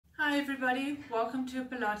everybody, welcome to a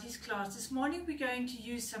Pilates class. This morning we're going to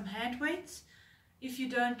use some hand weights. If you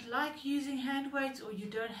don't like using hand weights or you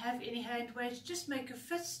don't have any hand weights, just make a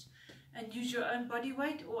fist and use your own body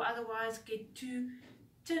weight, or otherwise get 2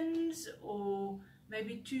 tins or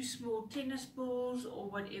maybe 2 small tennis balls or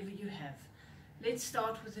whatever you have. Let's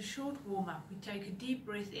start with a short warm-up. We take a deep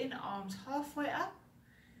breath in, arms halfway up,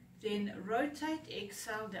 then rotate,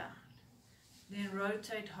 exhale down. Then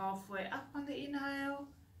rotate halfway up on the inhale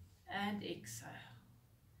and exhale.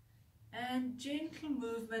 And gentle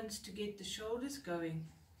movements to get the shoulders going,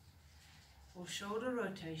 or shoulder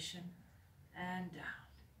rotation and down.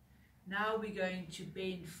 Now we're going to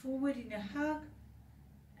bend forward in a hug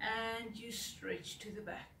and you stretch to the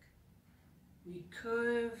back. We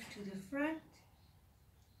curve to the front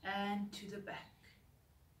and to the back,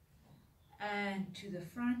 and to the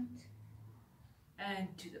front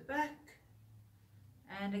and to the back,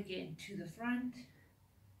 and again to the front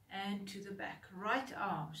and to the back. Right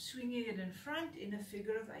arm swinging it in front in a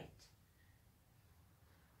figure of 8.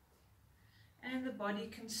 And the body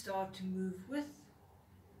can start to move with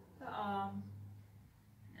the arm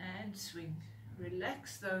and swing.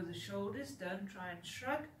 Relax though the shoulders, don't try and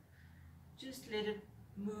shrug, just let it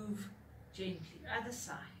move gently. Other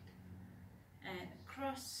side, and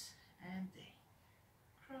across and there,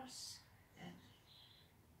 cross and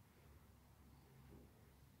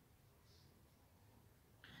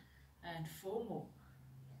there. And 4 more,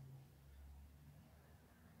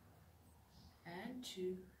 and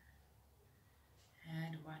 2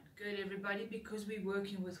 and 1. Good everybody. Because we're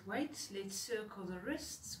working with weights, let's circle the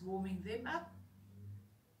wrists, warming them up,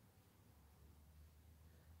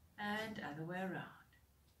 and other way around.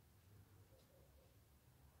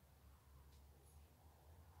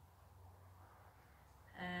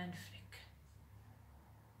 And flick.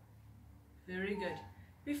 Very good.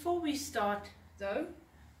 Before we start though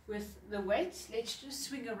with the weights, let's just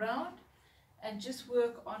swing around and just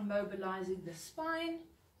work on mobilizing the spine.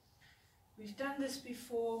 We've done this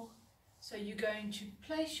before, so you're going to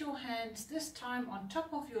place your hands this time on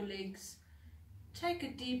top of your legs. Take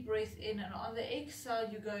a deep breath in, and on the exhale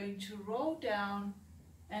you're going to roll down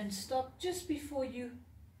and stop just before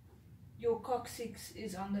your coccyx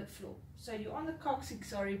is on the floor. So you're on the coccyx,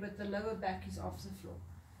 sorry, but the lower back is off the floor.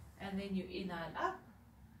 And then you inhale up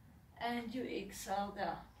and you exhale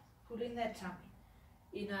down, pulling that tummy.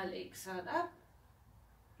 Inhale, exhale up,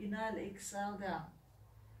 inhale, exhale down,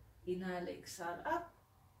 inhale, exhale up,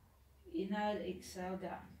 inhale, exhale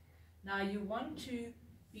down. Now you want to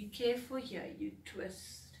be careful here. You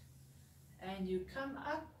twist and you come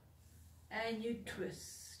up and you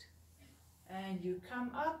twist and you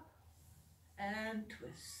come up and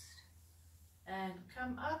twist and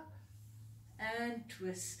come up and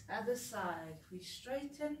twist. Other side, we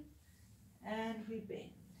straighten and we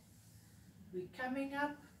bend. We're coming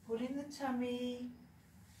up, pulling the tummy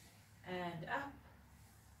and up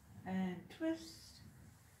and twist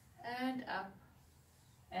and up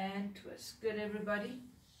and twist. Good everybody.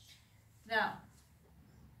 Now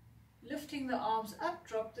lifting the arms up,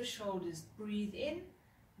 drop the shoulders, breathe in.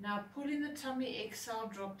 Now pulling the tummy,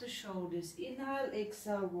 exhale, drop the shoulders. Inhale,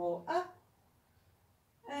 exhale, roll up.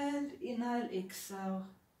 And inhale, exhale,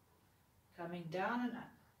 coming down and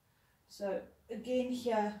up. So again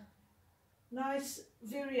here, nice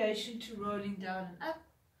variation to rolling down and up.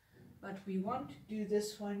 But we want to do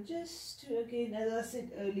this one just to, again, as I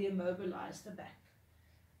said earlier, mobilize the back.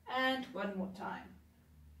 And one more time.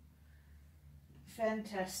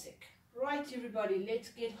 Fantastic. Right everybody, let's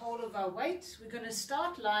get hold of our weights. We're going to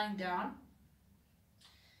start lying down,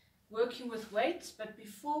 working with weights, but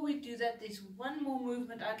before we do that, there's one more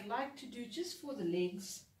movement I'd like to do just for the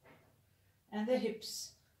legs and the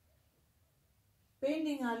hips.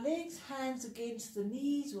 Bending our legs, hands against the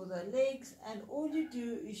knees or the legs, and all you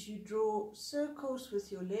do is you draw circles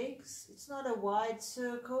with your legs. It's not a wide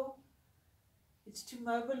circle. It's to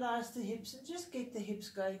mobilize the hips and just get the hips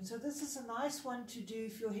going. So this is a nice one to do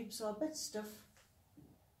if your hips are a bit stiff.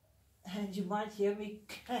 And you might hear me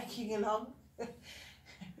cracking along.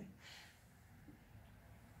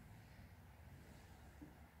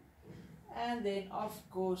 And then of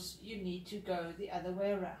course you need to go the other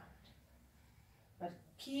way around. But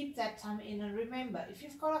keep that tummy in, and remember, if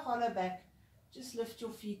you've got a hollow back, just lift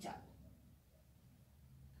your feet up.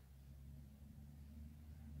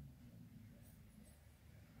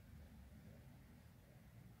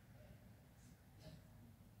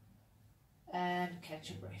 And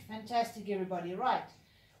catch your breath. Fantastic everybody. Right,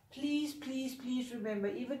 please, please, please remember,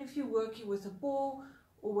 even if you're working with a ball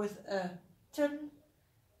or with a tin,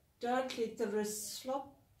 don't let the wrists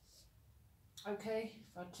slop. Okay,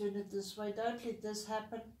 if I turn it this way, don't let this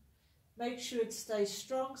happen. Make sure it stays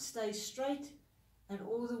strong, stays straight, and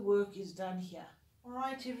all the work is done here. All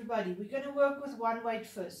right, everybody, we're going to work with one weight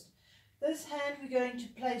first. This hand we're going to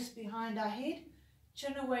place behind our head,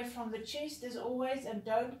 chin away from the chest as always, and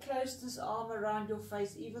don't close this arm around your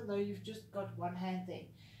face even though you've just got one hand there.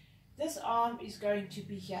 This arm is going to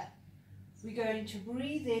be here. We're going to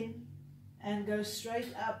breathe in and go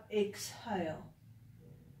straight up, exhale.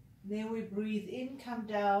 Then we breathe in, come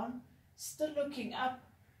down, still looking up.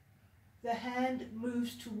 The hand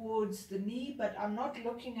moves towards the knee, but I'm not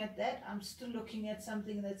looking at that. I'm still looking at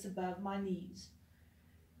something that's above my knees.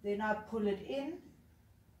 Then I pull it in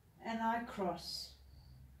and I cross.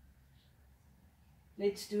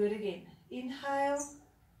 Let's do it again. Inhale,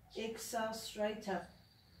 exhale, straight up.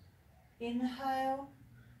 Inhale,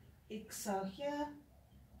 exhale here.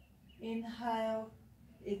 Inhale,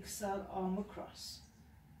 exhale, arm across.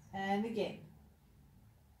 And again.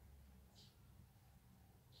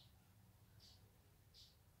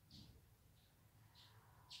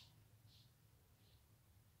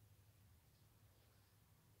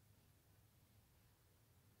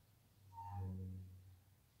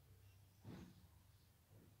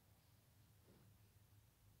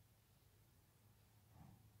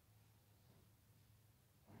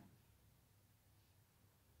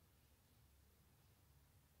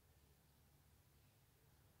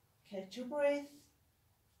 Catch your breath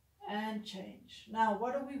and change. Now,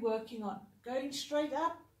 what are we working on? Going straight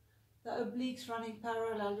up, the obliques running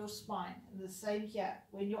parallel your spine. And the same here.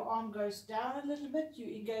 When your arm goes down a little bit,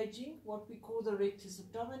 you're engaging what we call the rectus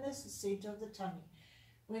abdominis, the center of the tummy.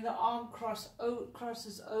 When the arm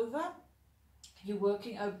crosses over, you're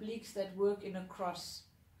working obliques that work in a cross.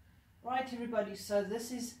 Right, everybody? So this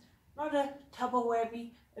is not a double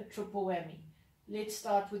whammy, a triple whammy. Let's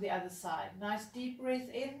start with the other side. Nice deep breath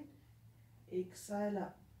in. Exhale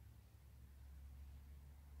up.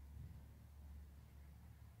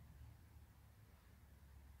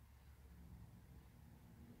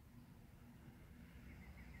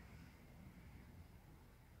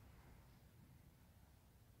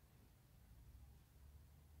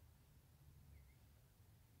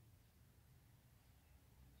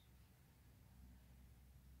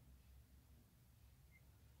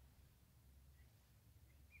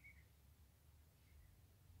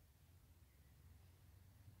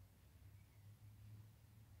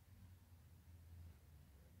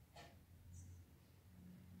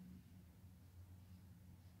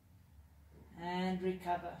 And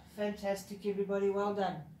recover. Fantastic, everybody. Well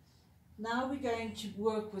done. Now we're going to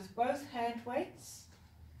work with both hand weights,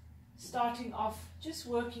 starting off just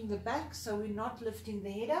working the back so we're not lifting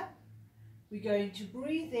the head up. We're going to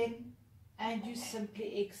breathe in and you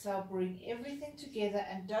simply exhale. Bring everything together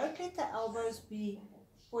and don't let the elbows be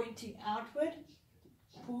pointing outward.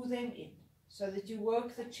 Pull them in so that you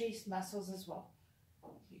work the chest muscles as well.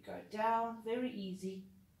 You go down, very easy,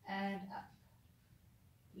 and up.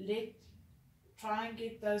 Try and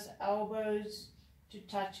get those elbows to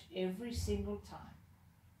touch every single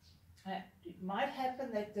time. It might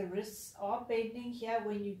happen that the wrists are bending here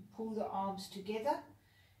when you pull the arms together.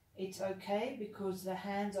 It's okay because the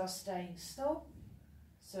hands are staying still,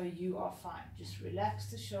 so you are fine. Just relax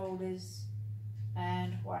the shoulders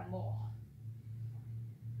and one more.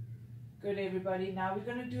 Good, everybody. Now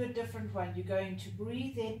we're going to do a different one. You're going to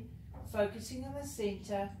breathe in, focusing on the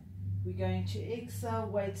center. We're going to exhale,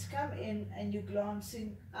 weights come in and you're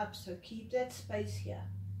glancing up, so keep that space here.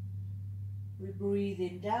 We breathe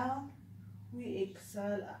in down, we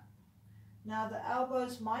exhale up. Now the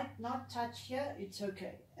elbows might not touch here, it's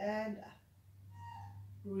okay. And up.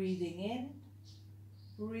 Breathing in,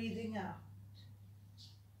 breathing out.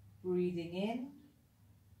 Breathing in,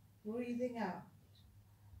 breathing out.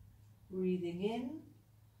 Breathing in,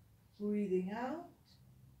 breathing out.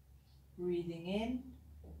 Breathing in,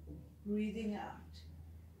 breathing out.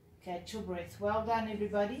 Catch your breath. Well done,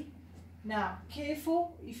 everybody. Now,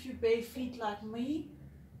 careful if you bare feet like me.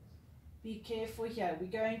 Be careful here. We're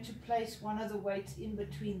going to place one of the weights in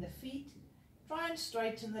between the feet. Try and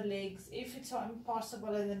straighten the legs. If it's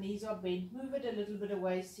impossible and the knees are bent, move it a little bit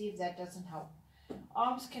away. See if that doesn't help.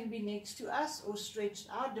 Arms can be next to us or stretched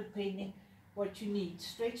out depending what you need.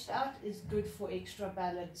 Stretched out is good for extra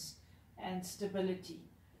balance and stability.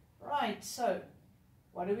 Right, so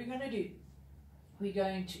what are we going to do? We're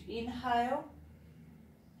going to inhale.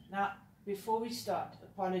 Now, before we start,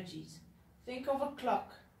 apologies. Think of a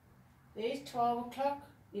clock. There's 12 o'clock,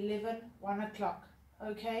 11, 1 o'clock.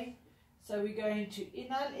 Okay? So we're going to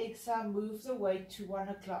inhale, exhale, move the weight to 1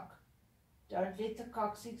 o'clock. Don't let the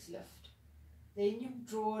coccyx lift. Then you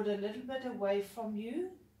draw it a little bit away from you.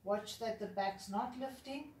 Watch that the back's not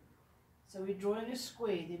lifting. So we're drawing a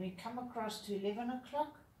square, then we come across to 11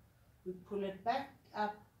 o'clock, we pull it back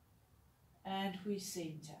up and we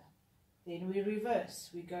center. Then we reverse,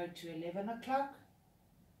 we go to 11 o'clock,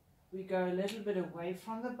 we go a little bit away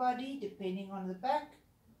from the body depending on the back,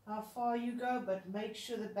 how far you go, but make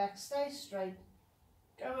sure the back stays straight,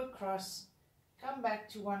 go across, come back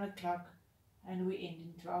to 1 o'clock and we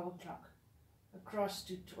end in 12 o'clock. Across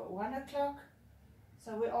to 1 o'clock,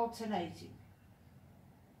 so we're alternating.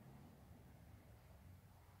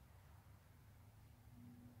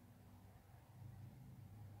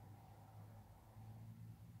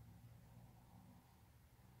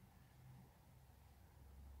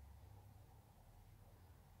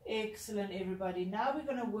 Excellent, everybody. Now we're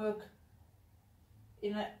going to work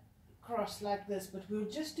in a cross like this, but we'll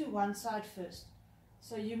just do one side first.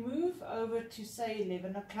 So you move over to say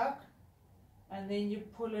 11 o'clock and then you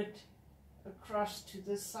pull it across to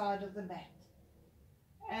this side of the mat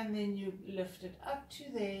and then you lift it up to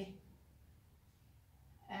there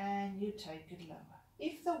and you take it lower.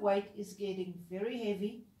 If the weight is getting very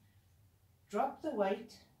heavy, drop the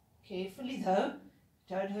weight carefully though,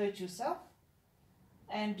 don't hurt yourself,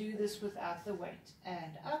 and do this without the weight.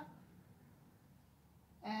 And up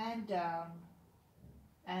and down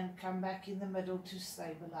and come back in the middle to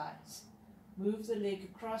stabilize. Move the leg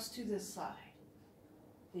across to this side.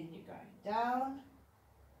 Then you're going down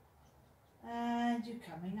and you're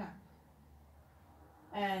coming up.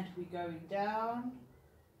 And we're going down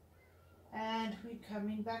and we're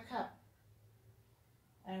coming back up.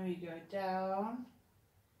 And we go down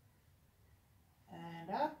and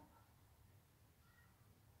up,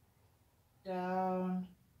 down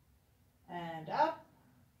and up,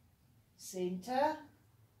 center,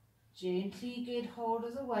 gently get hold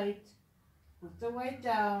of the weight, put the weight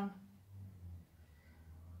down,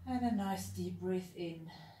 and a nice deep breath in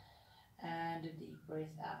and a deep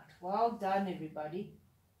breath out. Well done, everybody.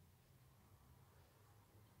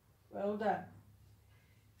 Well done.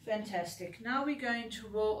 Fantastic. Now we're going to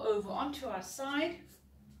roll over onto our side.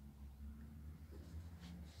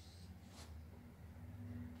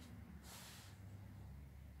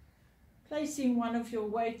 Placing one of your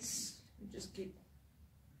weights, just get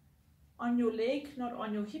on your leg, not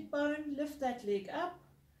on your hip bone. Lift that leg up,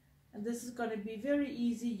 and this is going to be very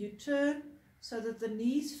easy. You turn so that the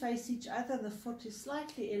knees face each other, the foot is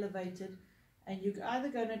slightly elevated, and you're either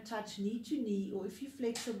going to touch knee to knee, or if you're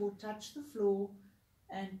flexible, touch the floor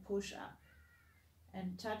and push up,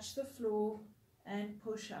 and touch the floor and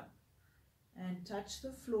push up, and touch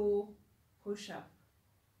the floor, push up.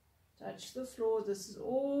 Touch the floor. This has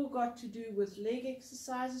all got to do with leg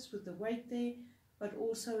exercises with the weight there, but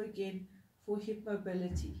also again for hip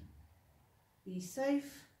mobility. Be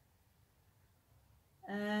safe.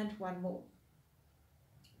 And one more.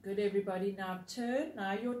 Good, everybody. Now turn.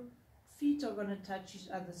 Now your feet are going to touch each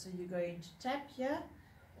other. So you're going to tap here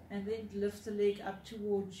and then lift the leg up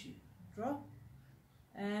towards you. Drop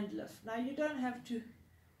and lift. Now you don't have to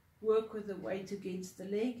work with the weight against the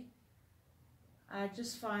leg. I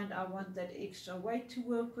just find I want that extra weight to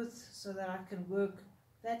work with so that I can work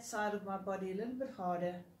that side of my body a little bit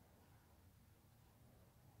harder.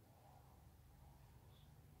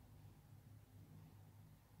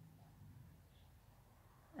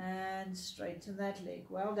 And straighten that leg.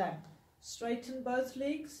 Well done. Straighten both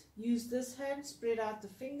legs. Use this hand, spread out the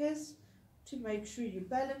fingers to make sure you're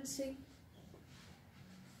balancing.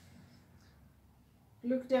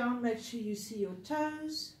 Look down, make sure you see your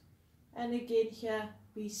toes. And again here,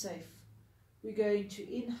 be safe. We're going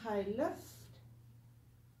to inhale, lift,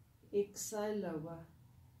 exhale, lower.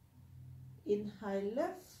 Inhale,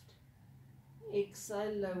 lift,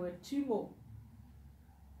 exhale, lower. Two more.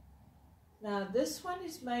 Now this one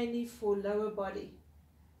is mainly for lower body.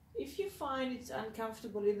 If you find it's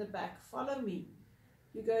uncomfortable in the back, follow me.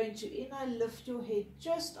 You're going to inhale, lift your head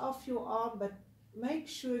just off your arm, but make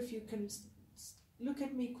sure, if you can look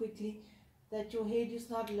at me quickly, that your head is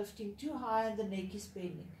not lifting too high and the neck is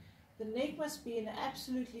bending. The neck must be in an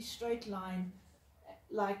absolutely straight line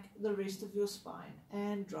like the rest of your spine.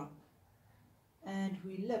 And drop. And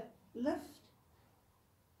we lift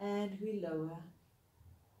and we lower.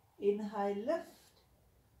 Inhale, lift,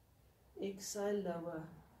 exhale, lower.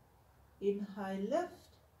 Inhale,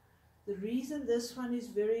 lift. The reason this one is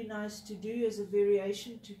very nice to do as a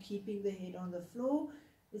variation to keeping the head on the floor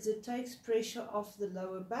is it takes pressure off the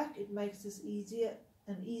lower back. It makes this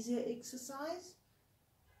an easier exercise.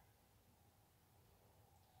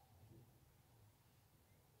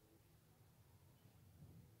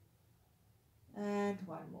 And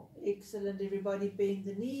one more. Excellent, everybody. Bend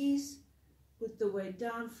the knees. Put the weight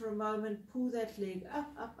down for a moment. Pull that leg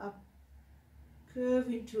up, up, up. curve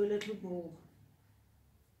into a little ball.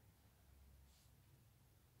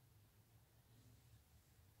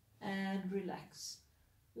 And relax.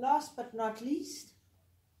 Last but not least,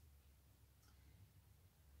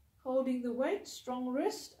 holding the weight, strong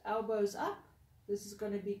wrist, elbows up. This is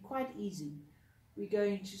going to be quite easy. We're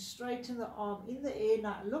going to straighten the arm in the air.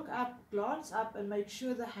 Now look up, glance up, and make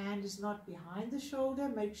sure the hand is not behind the shoulder.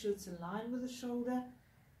 Make sure it's in line with the shoulder,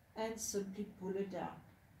 and simply pull it down.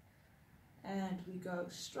 And we go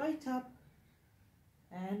straight up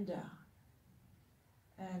and down,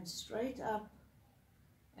 and straight up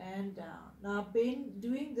and down. Now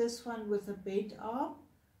doing this one with a bent arm,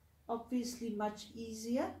 obviously much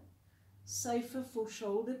easier, safer for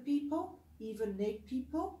shoulder people, even neck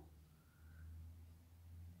people.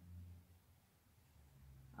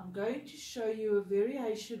 I'm going to show you a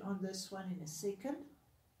variation on this one in a second.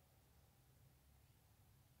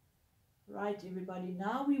 Right, everybody,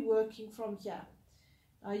 now we're working from here.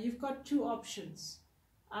 Now you've got two options.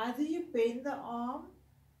 Either you bend the arm,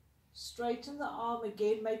 straighten the arm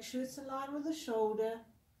again, make sure it's in line with the shoulder,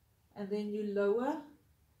 and then you lower.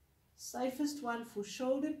 Safest one for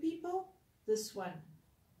shoulder people, this one.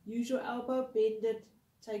 Use your elbow, bend it,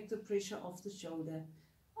 take the pressure off the shoulder.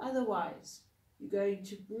 Otherwise, you're going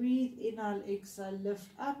to breathe, inhale, exhale, lift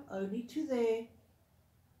up only to there,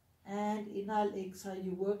 and inhale, exhale.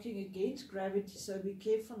 You're working against gravity, so be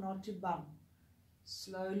careful not to bump.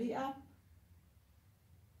 Slowly up,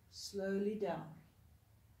 slowly down.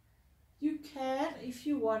 You can, if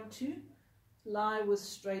you want to, lie with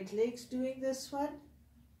straight legs doing this one.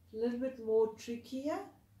 A little bit more trickier.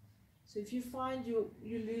 So if you find you're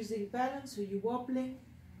losing balance or you're wobbling,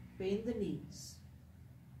 bend the knees.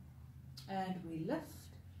 And we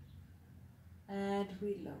lift, and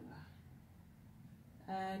we lower,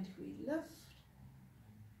 and we lift,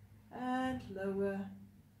 and lower,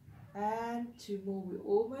 and two more. We're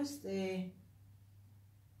almost there.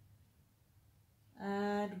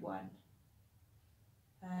 And one,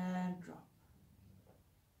 and drop.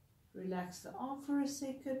 Relax the arm for a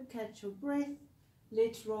second, catch your breath.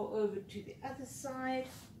 Let's roll over to the other side.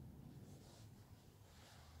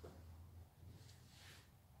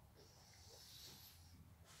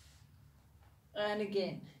 And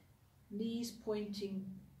again, knees pointing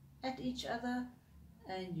at each other,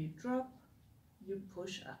 and you drop, you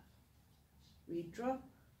push up. We drop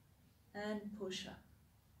and push up.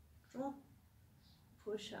 Drop,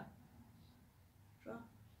 push up. Drop,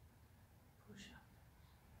 push up.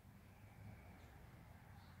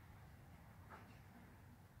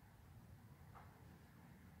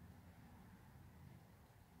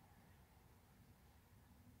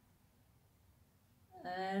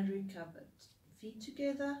 And recover. Feet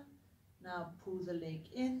together. Now pull the leg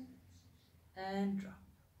in and drop.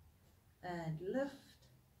 And lift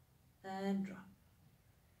and drop.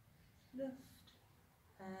 Lift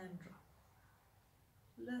and drop.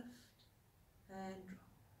 Lift and drop.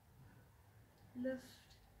 Lift.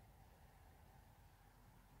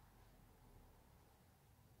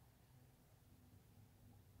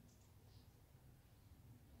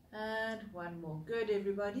 And one more. Good,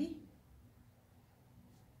 everybody.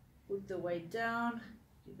 Put the weight down,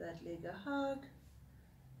 give that leg a hug.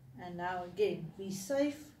 And now again, be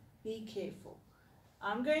safe, be careful.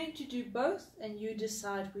 I'm going to do both and you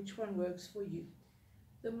decide which one works for you.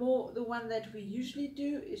 The one that we usually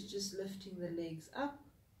do is just lifting the legs up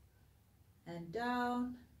and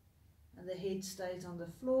down, and the head stays on the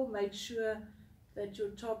floor. Make sure that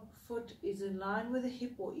your top foot is in line with the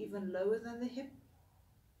hip or even lower than the hip.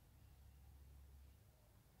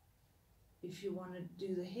 If you want to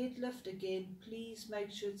do the head lift again, please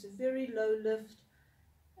make sure it's a very low lift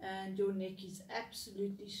and your neck is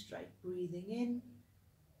absolutely straight. Breathing in,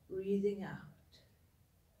 breathing out,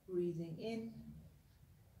 breathing in,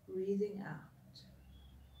 breathing out.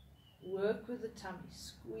 Work with the tummy,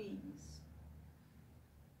 squeeze.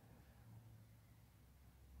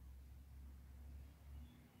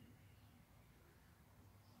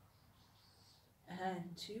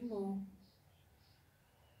 And two more.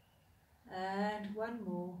 And one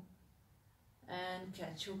more. And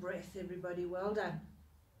catch your breath, everybody. Well done.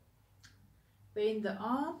 Bend the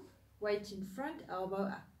arm, weight in front, elbow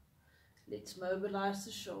up. Let's mobilize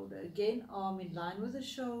the shoulder. Again, arm in line with the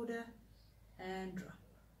shoulder. And drop.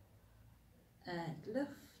 And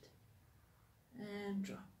lift. And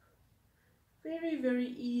drop. Very, very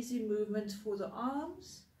easy movements for the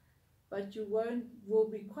arms. But you will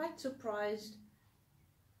be quite surprised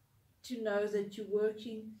to know that you're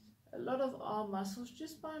working a lot of arm muscles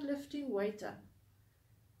just by lifting weight up.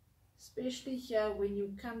 Especially here when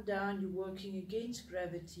you come down, you're working against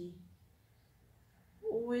gravity.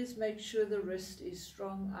 Always always make sure the wrist is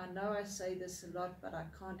strong. I know I say this a lot, but I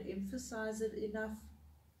can't emphasize it enough.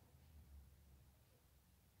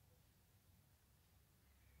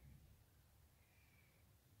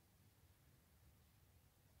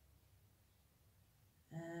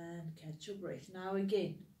 And catch your breath. Now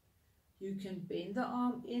again, you can bend the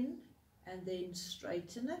arm in and then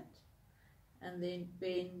straighten it, and then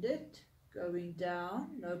bend it, going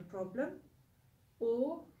down, no problem.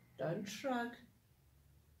 Or don't shrug,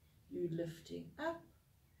 you lifting up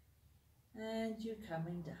and you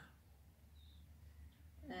coming down.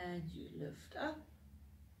 And you lift up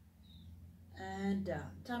and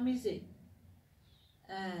down. Tummy's in.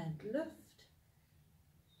 And lift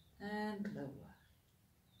and lower.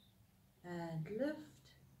 And lift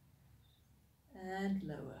and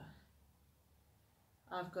lower.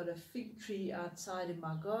 I've got a fig tree outside in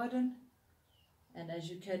my garden, and as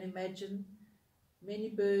you can imagine, many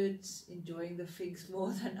birds enjoying the figs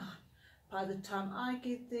more than I. By the time I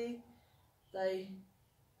get there, they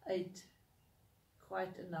ate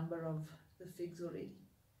quite a number of the figs already.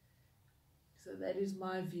 So that is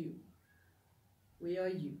my view. Where are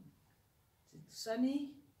you? Is it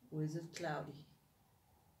sunny or is it cloudy?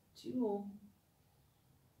 2 more.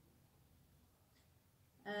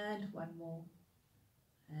 And 1 more.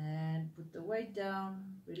 And put the weight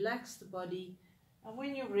down, relax the body, and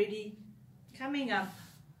when you're ready, coming up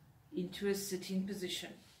into a sitting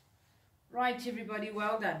position. Right, everybody,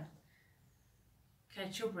 well done.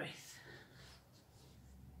 Catch your breath.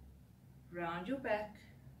 Round your back.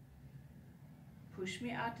 Push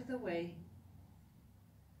me out of the way.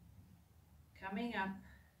 Coming up.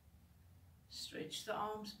 Stretch the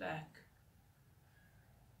arms back.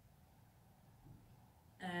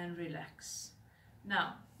 And relax.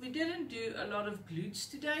 Now, we didn't do a lot of glutes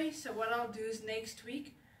today, so what I'll do is next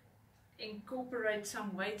week incorporate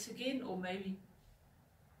some weights again, or maybe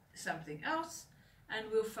something else, and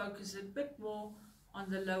we'll focus a bit more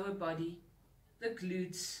on the lower body, the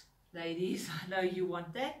glutes, ladies. I know you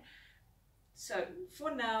want that. So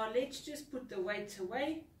for now, let's just put the weights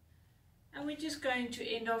away, and we're just going to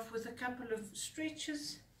end off with a couple of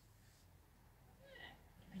stretches.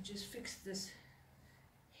 Let me just fix this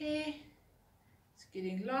hair. It's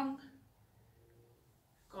getting long.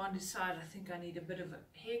 Can't decide. I think I need a bit of a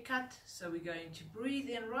haircut. So we're going to breathe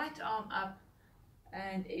in, right arm up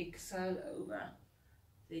and exhale over.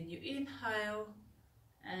 Then you inhale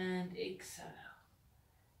and exhale.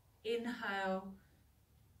 Inhale,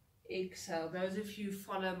 exhale. Those of you who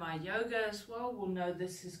follow my yoga as well will know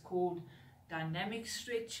this is called dynamic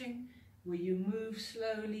stretching, where you move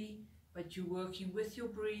slowly but you're working with your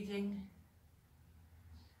breathing.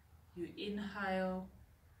 You inhale,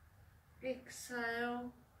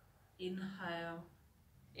 exhale, inhale,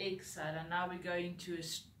 exhale. And now we're going to a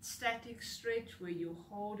static stretch where you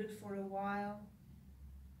hold it for a while.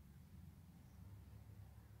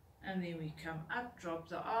 And then we come up, drop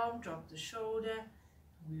the arm, drop the shoulder.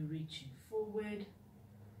 We're reaching forward.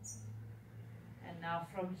 And now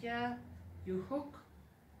from here, you hook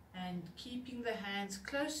and keeping the hands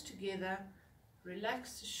close together,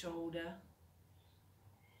 relax the shoulder.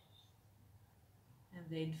 And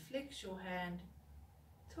then flex your hand,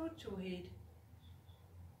 tilt your head.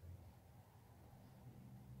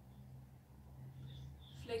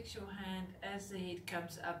 Flex your hand as the head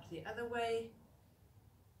comes up the other way.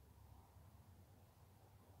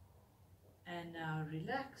 And now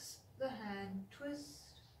relax the hand,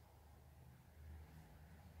 twist,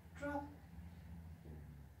 drop,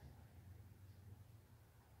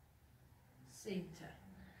 center.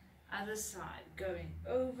 Other side, going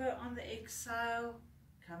over on the exhale,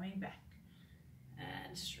 coming back,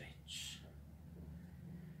 and stretch,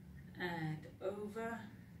 and over,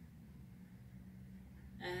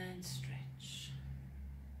 and stretch,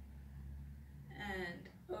 and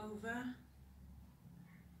over,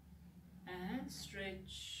 and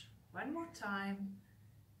stretch. One more time.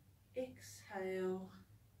 Exhale,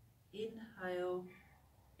 inhale,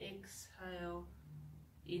 exhale,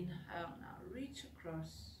 inhale. Now reach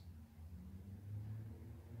across,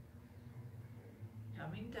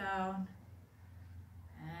 coming down,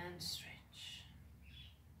 and stretch.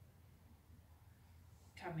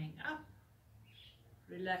 Coming up,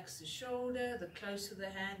 relax the shoulder. The closer the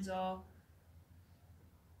hands are,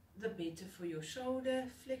 the better for your shoulder.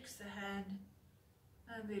 Flex the hand,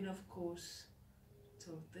 and then of course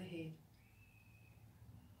tilt the head.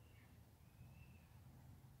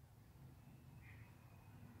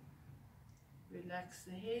 Relax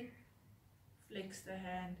the head, flex the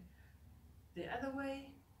hand the other way,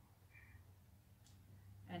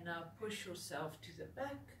 and now push yourself to the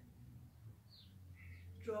back,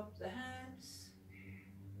 drop the hands,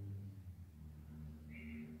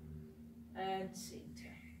 and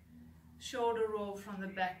center. Shoulder roll from the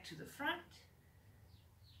back to the front.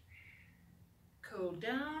 Curl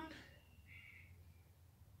down.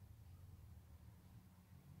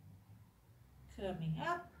 Coming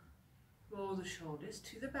up, roll the shoulders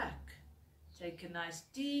to the back. Take a nice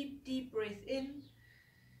deep breath in.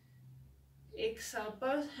 Exhale,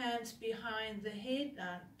 both hands behind the head.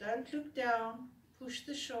 Now, don't look down. Push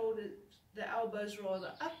the shoulders, the elbows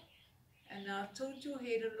rather up. And now tilt your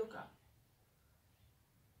head and look up.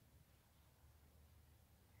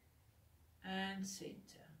 And center.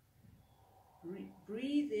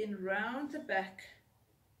 Breathe in, round the back.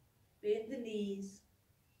 Bend the knees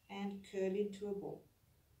and curl into a ball.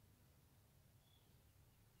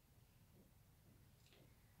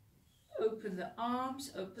 Open the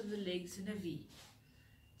arms, open the legs in a V.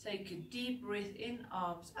 Take a deep breath in,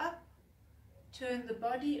 arms up. Turn the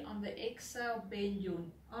body on the exhale, bend your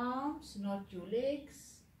arms, not your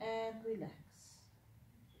legs, and relax.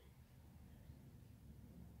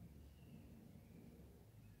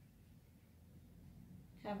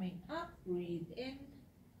 Coming up, breathe in,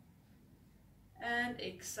 and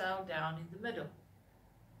exhale down in the middle.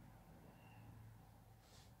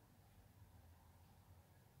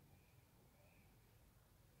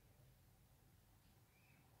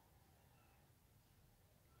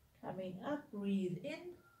 Coming up, breathe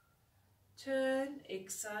in, turn,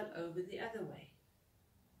 exhale over the other way.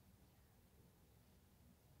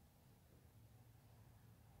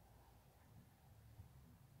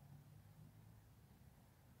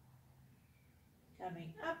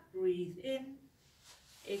 Coming up, breathe in,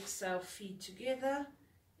 exhale, feet together,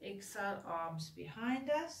 exhale, arms behind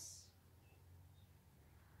us.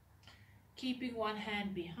 Keeping one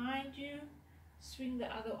hand behind you. Swing the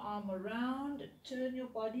other arm around, turn your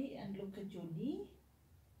body and look at your knee.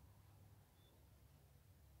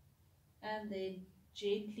 And then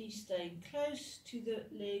gently staying close to the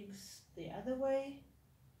legs the other way.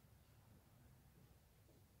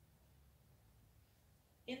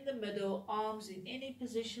 In the middle, arms in any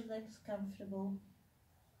position that's comfortable.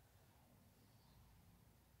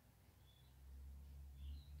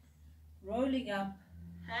 Rolling up.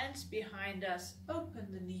 Hands behind us, open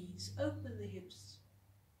the knees, open the hips.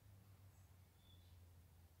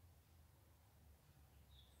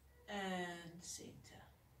 And center.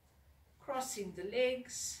 Crossing the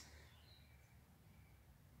legs.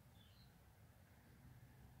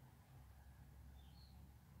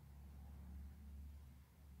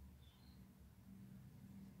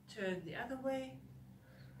 Turn the other way.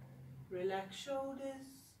 Relax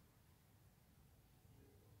shoulders.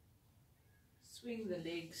 Swing the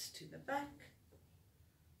legs to the back.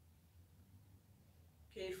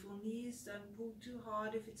 Careful knees, don't pull too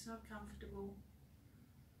hard if it's not comfortable.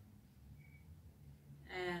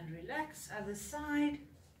 And relax, other side.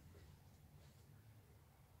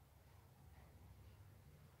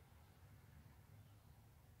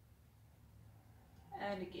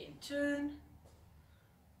 And again, turn.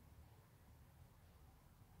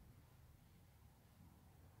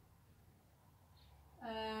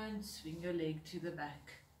 And swing your leg to the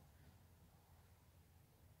back.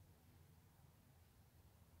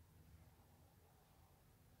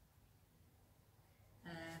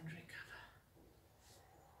 And recover.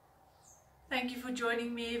 Thank you for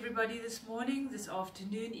joining me, everybody, this morning, this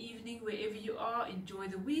afternoon, evening, wherever you are. Enjoy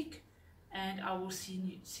the week, and I will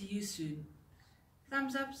see you soon.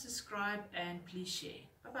 Thumbs up, subscribe, and please share.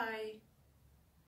 Bye-bye.